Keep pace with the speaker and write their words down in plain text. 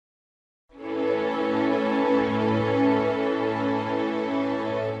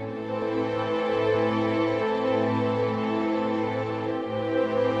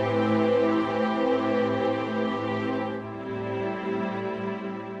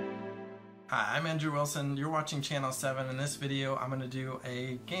Hi, I'm Andrew Wilson. You're watching Channel 7. In this video, I'm going to do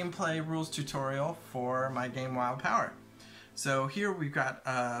a gameplay rules tutorial for my game Wild Power. So here we've got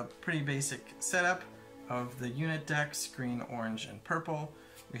a pretty basic setup of the unit decks, green, orange, and purple.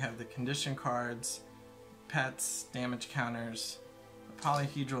 We have the condition cards, pets, damage counters, the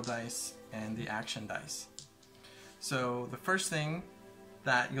polyhedral dice, and the action dice. So the first thing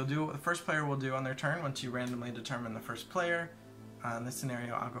that the first player will do on their turn, once you randomly determine the first player, in this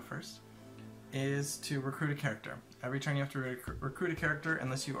scenario I'll go first, is to recruit a character. Every turn you have to recruit a character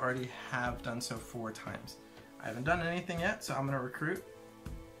unless you already have done so 4 times. I haven't done anything yet, so I'm going to recruit.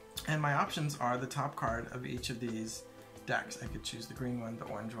 And my options are the top card of each of these decks. I could choose the green one, the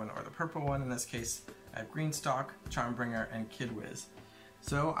orange one, or the purple one. In this case, I have Greenstock, Charmbringer, and Kidwiz.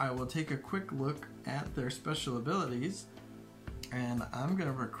 So I will take a quick look at their special abilities, and I'm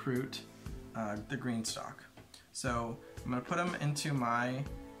going to recruit the Greenstock. So I'm going to put them into my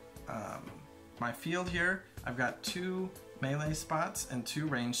my field here. I've got 2 melee spots and 2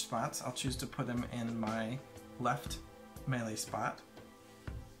 ranged spots. I'll choose to put them in my left melee spot.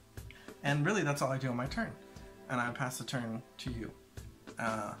 And really that's all I do on my turn. And I pass the turn to you.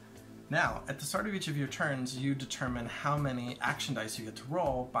 Now, at the start of each of your turns, you determine how many action dice you get to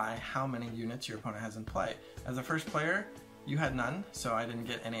roll by how many units your opponent has in play. As a first player, you had none, so I didn't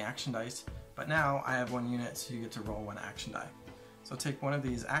get any action dice. But now I have 1 unit, so you get to roll 1 action die. So take one of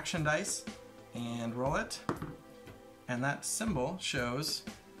these action dice and roll it, and that symbol shows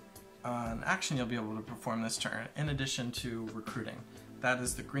an action you'll be able to perform this turn in addition to recruiting. That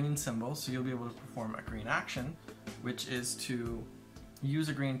is the green symbol, so you'll be able to perform a green action, which is to use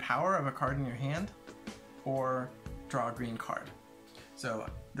a green power of a card in your hand or draw a green card. So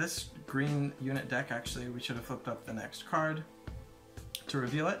this green unit deck, actually we should have flipped up the next card to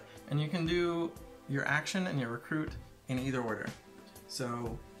reveal it, and you can do your action and your recruit in either order.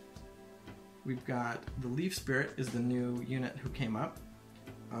 So we've got the Leaf Spirit is the new unit who came up.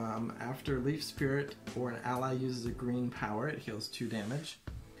 After Leaf Spirit or an ally uses a green power, it heals 2 damage.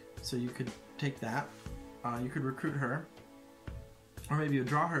 So you could take that. You could recruit her, or maybe you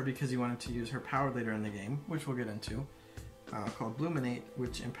draw her because you wanted to use her power later in the game, which we'll get into, called Bluminate,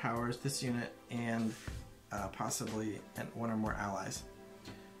 which empowers this unit and possibly 1 or more allies.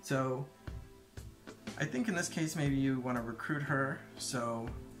 So I think in this case maybe you want to recruit her, so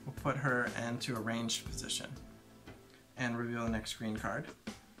we'll put her into a ranged position and reveal the next green card,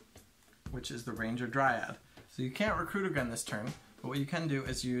 which is the Ranger Dryad. So you can't recruit again this turn, but what you can do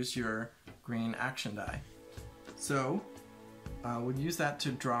is use your green action die. So we'll use that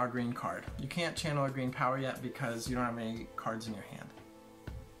to draw a green card. You can't channel a green power yet because you don't have any cards in your hand.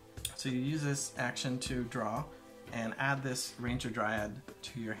 So you use this action to draw and add this Ranger Dryad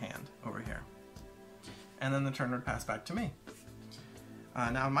to your hand over here. And then the turn would pass back to me.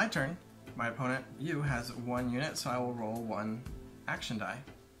 Now in my turn, my opponent, you, has 1 unit, so I will roll 1 action die.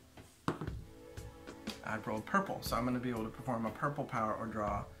 I've rolled purple, so I'm going to be able to perform a purple power or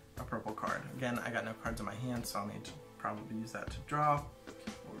draw a purple card. Again, I got no cards in my hand, so I'll need to probably use that to draw.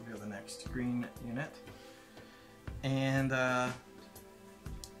 We'll reveal the next green unit. And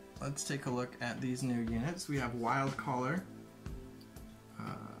let's take a look at these new units. We have Wild Caller.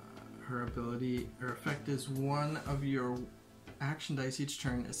 Her effect is 1 of your action dice each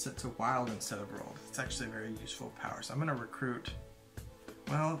turn is set to wild instead of rolled. It's actually a very useful power. So I'm going to recruit.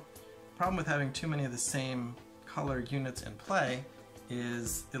 Well, the problem with having too many of the same color units in play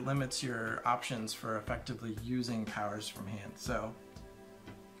is it limits your options for effectively using powers from hand. So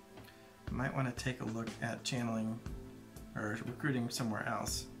you might want to take a look at channeling or recruiting somewhere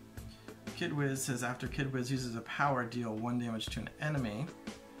else. Kidwiz says after Kidwiz uses a power, deal 1 damage to an enemy.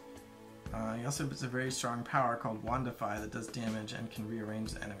 He also has a very strong power called Wandify that does damage and can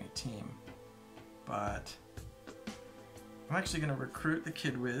rearrange the enemy team. But I'm actually going to recruit the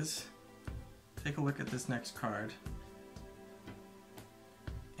Kidwiz. Take a look at this next card.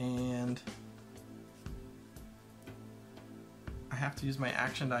 And I have to use my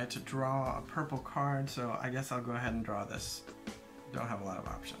action die to draw a purple card, so I guess I'll go ahead and draw this. Don't have a lot of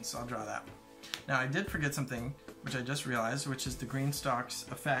options, so I'll draw that. Now I did forget something, which I just realized, which is the Greenstock's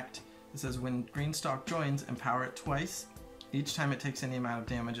effect. It says when Greenstock joins, empower it twice. Each time it takes any amount of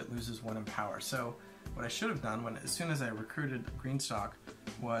damage, it loses 1 empower. So what I should have done as soon as I recruited Greenstock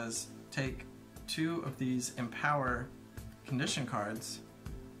was take 2 of these empower condition cards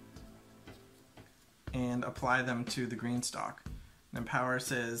and apply them to the Greenstock. Empower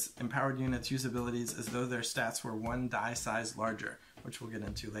says empowered units use abilities as though their stats were 1 die size larger, which we'll get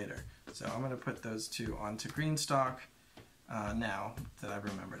into later. So I'm going to put those 2 onto Greenstock now that I've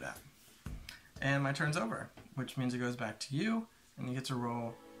remembered that. And my turn's over, which means it goes back to you, and you get to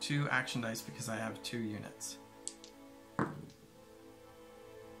roll 2 action dice because I have 2 units.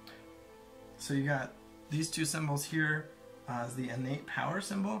 So you got these 2 symbols here as the innate power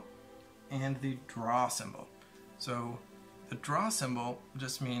symbol and the draw symbol. So the draw symbol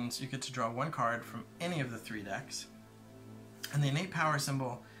just means you get to draw 1 card from any of the 3 decks. And the innate power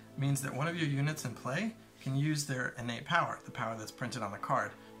symbol means that one of your units in play can use their innate power, the power that's printed on the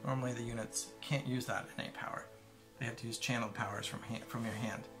card. Normally the units can't use that innate power. They have to use channeled powers from your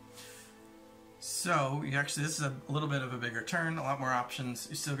hand. So you actually, this is a little bit of a bigger turn, a lot more options.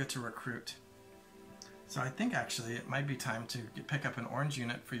 You still get to recruit. So I think actually it might be time to pick up an orange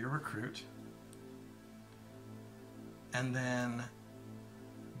unit for your recruit. And then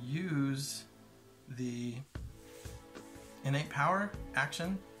use the innate power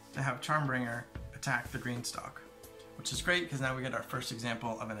action to have Charmbringer attack the green stalk, which is great because now we get our first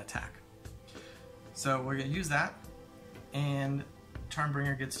example of an attack. So we're going to use that, and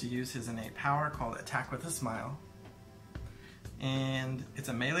Charmbringer gets to use his innate power called Attack with a Smile. And it's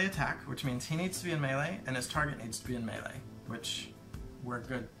a melee attack, which means he needs to be in melee and his target needs to be in melee, which we're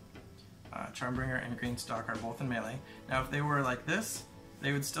good. Charmbringer and Greenstalk are both in melee. Now if they were like this,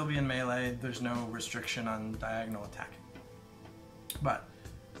 they would still be in melee. There's no restriction on diagonal attacking. But,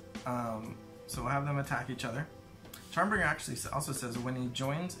 so we'll have them attack each other. Charmbringer actually also says when he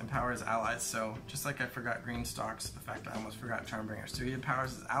joins, empower his allies. So just like I forgot Greenstalk's effect, I almost forgot Charmbringer. So he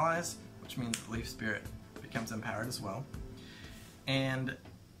empowers his allies, which means the Leaf Spirit becomes empowered as well. And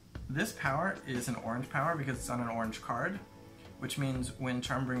this power is an orange power because it's on an orange card, which means when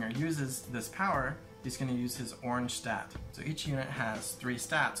Charmbringer uses this power, he's going to use his orange stat. So each unit has 3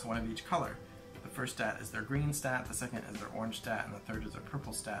 stats, one of each color. The first stat is their green stat, the second is their orange stat, and the third is their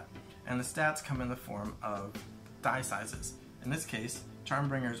purple stat. And the stats come in the form of die sizes. In this case,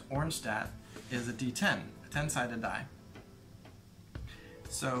 Charmbringer's orange stat is a D10, a 10-sided die.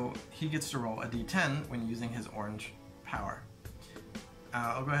 So he gets to roll a D10 when using his orange power.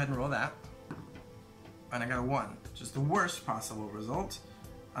 I'll go ahead and roll that. And I got a 1, which is the worst possible result.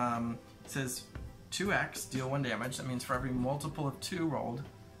 It says 2x, deal 1 damage. That means for every multiple of 2 rolled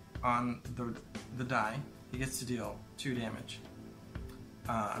on the die, he gets to deal 2 damage.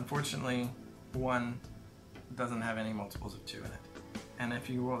 Unfortunately, 1 doesn't have any multiples of 2 in it. And if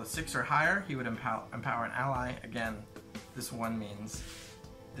you roll a 6 or higher, he would empower an ally. Again, this 1 means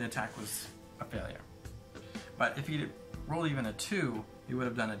the attack was a failure. But if he rolled even a 2, he would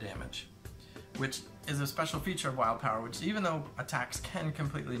have done a damage, which is a special feature of Wild Power, which even though attacks can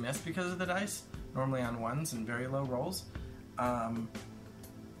completely miss because of the dice, normally on 1s and very low rolls,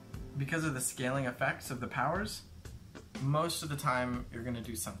 because of the scaling effects of the powers, most of the time you're going to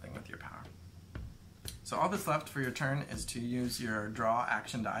do something with your power. So all that's left for your turn is to use your draw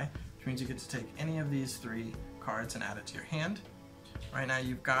action die, which means you get to take any of these 3 cards and add it to your hand. Right now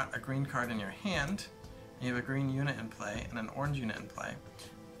you've got a green card in your hand, and you have a green unit in play and an orange unit in play.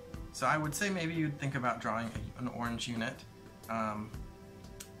 So I would say maybe you'd think about drawing an orange unit,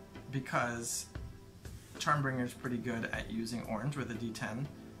 because Charmbringer is pretty good at using orange with a D10,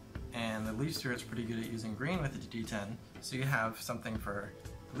 and the Leaf Spirit's pretty good at using green with a D10, so you have something for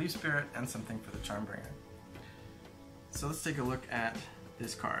the Leaf Spirit and something for the Charmbringer. So let's take a look at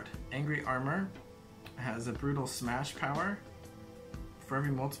this card. Angry Armor has a Brutal Smash power. For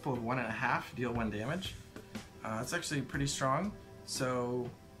every multiple of 1.5, deal 1 damage. It's actually pretty strong, so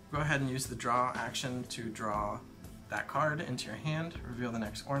go ahead and use the draw action to draw that card into your hand, reveal the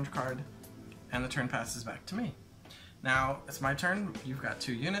next orange card, and the turn passes back to me. Now, it's my turn. You've got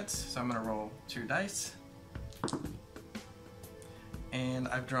 2 units, so I'm going to roll 2 dice. And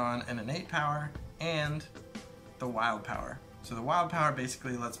I've drawn an innate power and the wild power. So the wild power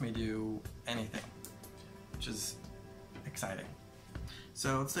basically lets me do anything, which is exciting.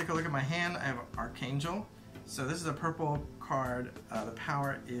 So let's take a look at my hand. I have Archangel. So this is a purple card. The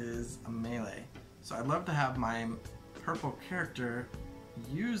power is a melee. So I'd love to have my purple character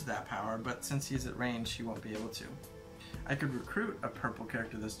use that power, but since he's at range, he won't be able to. I could recruit a purple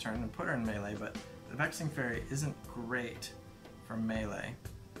character this turn and put her in melee, but the Vexing Fairy isn't great for melee.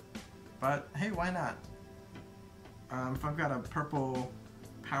 But hey, why not? If I've got a purple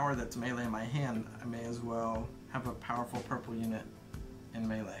power that's melee in my hand, I may as well have a powerful purple unit in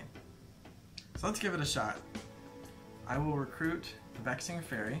melee. So let's give it a shot. I will recruit the Vexing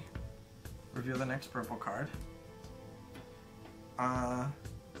Fairy, reveal the next purple card. I'm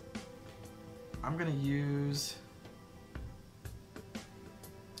gonna use...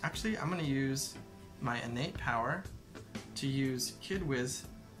 Actually, I'm gonna use my innate power to use Kid Wiz,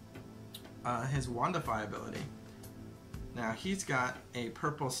 his Wandify ability. Now he's got a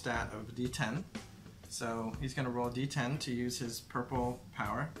purple stat of D10, So he's going to roll a d10 to use his purple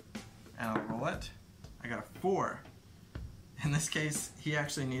power, and I'll roll it. I got a 4. In this case, he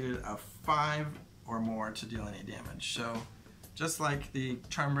actually needed a 5 or more to deal any damage. So just like the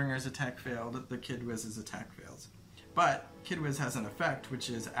Charmbringer's attack failed, the Kid Wiz's attack fails. But Kid Wiz has an effect, which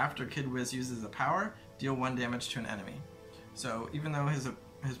is after Kid Wiz uses a power, deal 1 damage to an enemy. So even though his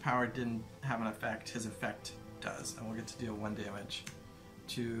power didn't have an effect, his effect does, and we'll get to deal 1 damage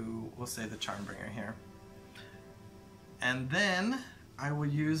to, we'll say, the Charmbringer here. And then I will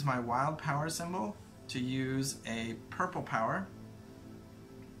use my wild power symbol to use a purple power.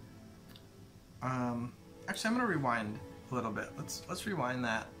 Actually, I'm going to rewind a little bit. Let's rewind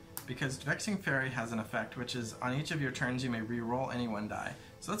that, because Vexing Fairy has an effect, which is on each of your turns you may re-roll any 1 die.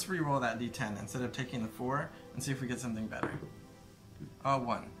 So let's re-roll that d10 instead of taking the 4 and see if we get something better. Oh,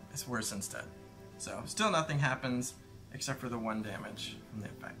 1. It's worse instead. So still nothing happens except for the 1 damage from the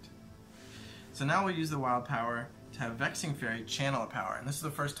effect. So now we'll use the wild power to have Vexing Fairy channel a power, and this is the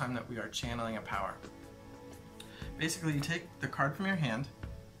first time that we are channeling a power. Basically, you take the card from your hand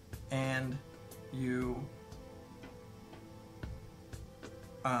and you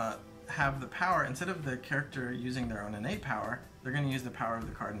have the power, instead of the character using their own innate power, they're going to use the power of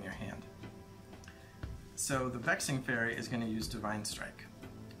the card in your hand. So the Vexing Fairy is going to use Divine Strike.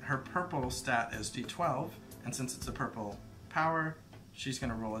 Her purple stat is d12, and since it's a purple power, she's going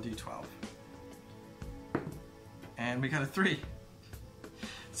to roll a d12. And we got a 3.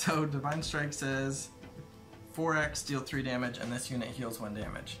 So Divine Strike says 4x, deal 3 damage, and this unit heals 1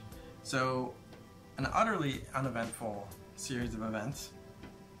 damage. So an utterly uneventful series of events.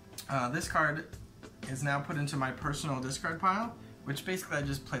 This card is now put into my personal discard pile, which basically I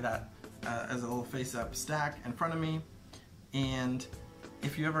just play that as a little face-up stack in front of me. And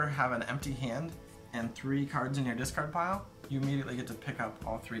if you ever have an empty hand and 3 cards in your discard pile, you immediately get to pick up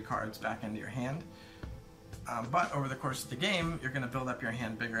all 3 cards back into your hand. But over the course of the game, you're going to build up your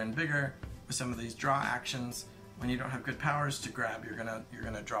hand bigger and bigger with some of these draw actions. When you don't have good powers to grab, you're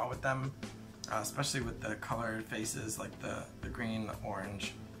gonna draw with them, especially with the colored faces like the green, the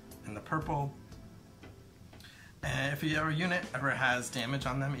orange, and the purple. And if your unit ever has damage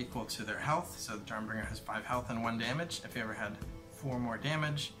on them equal to their health, so the Charmbringer has 5 health and 1 damage, if he ever had 4 more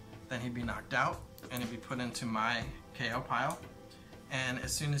damage, then he'd be knocked out and he'd be put into my KO pile. And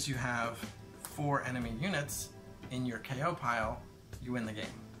as soon as you have 4 enemy units in your KO pile, you win the game.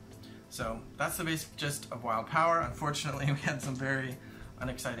 So that's the basic gist of Wild Power. Unfortunately, we had some very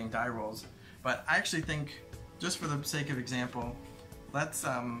unexciting die rolls, but I actually think, just for the sake of example, let's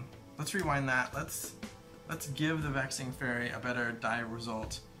rewind that. Let's give the Vexing Fairy a better die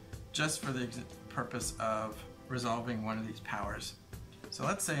result, just for the purpose of resolving one of these powers. So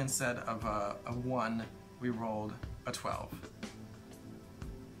let's say instead of a 1, we rolled a 12.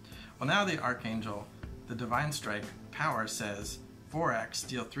 Well, now the Archangel, the Divine Strike power says 4x,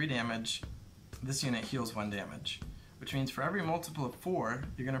 deal 3 damage, this unit heals 1 damage, which means for every multiple of 4,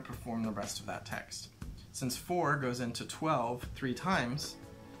 you're going to perform the rest of that text. Since 4 goes into 12 3 times,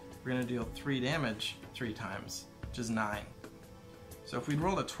 we're going to deal 3 damage 3 times, which is 9. So if we'd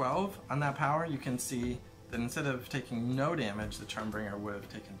rolled a 12 on that power, you can see that instead of taking no damage, the Charmbringer would have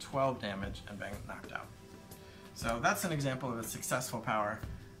taken 12 damage and been knocked out. So that's an example of a successful power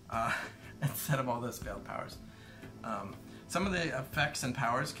instead of all those failed powers. Some of the effects and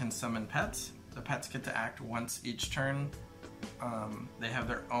powers can summon pets. The pets get to act once each turn. They have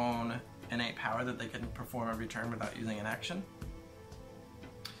their own innate power that they can perform every turn without using an action.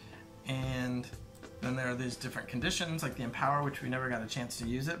 And then there are these different conditions, like the Empower, which we never got a chance to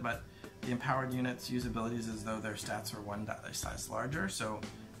use it, but the empowered units use abilities as though their stats were 1 size larger. So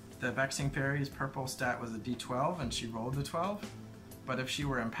the Vexing Fairy's purple stat was a d12, and she rolled the 12. But if she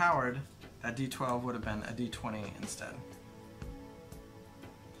were empowered, that d12 would have been a d20 instead.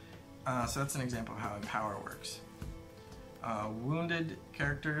 So that's an example of how Empower works. Wounded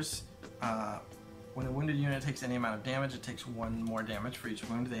characters, when a wounded unit takes any amount of damage, it takes 1 more damage for each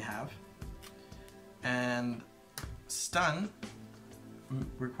wound they have. And Stun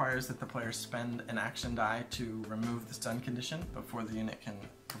requires that the player spend an action die to remove the stun condition before the unit can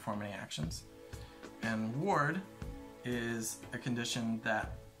perform any actions. And Ward is a condition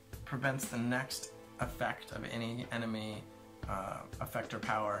that prevents the next effect of any enemy effect or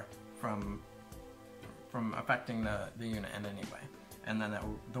power from affecting the unit in any way. And then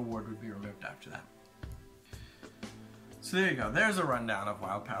the ward would be removed after that. So there you go. There's a rundown of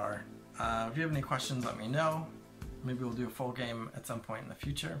Wild Power. If you have any questions, let me know. Maybe we'll do a full game at some point in the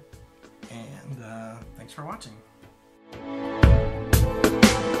future. And thanks for watching.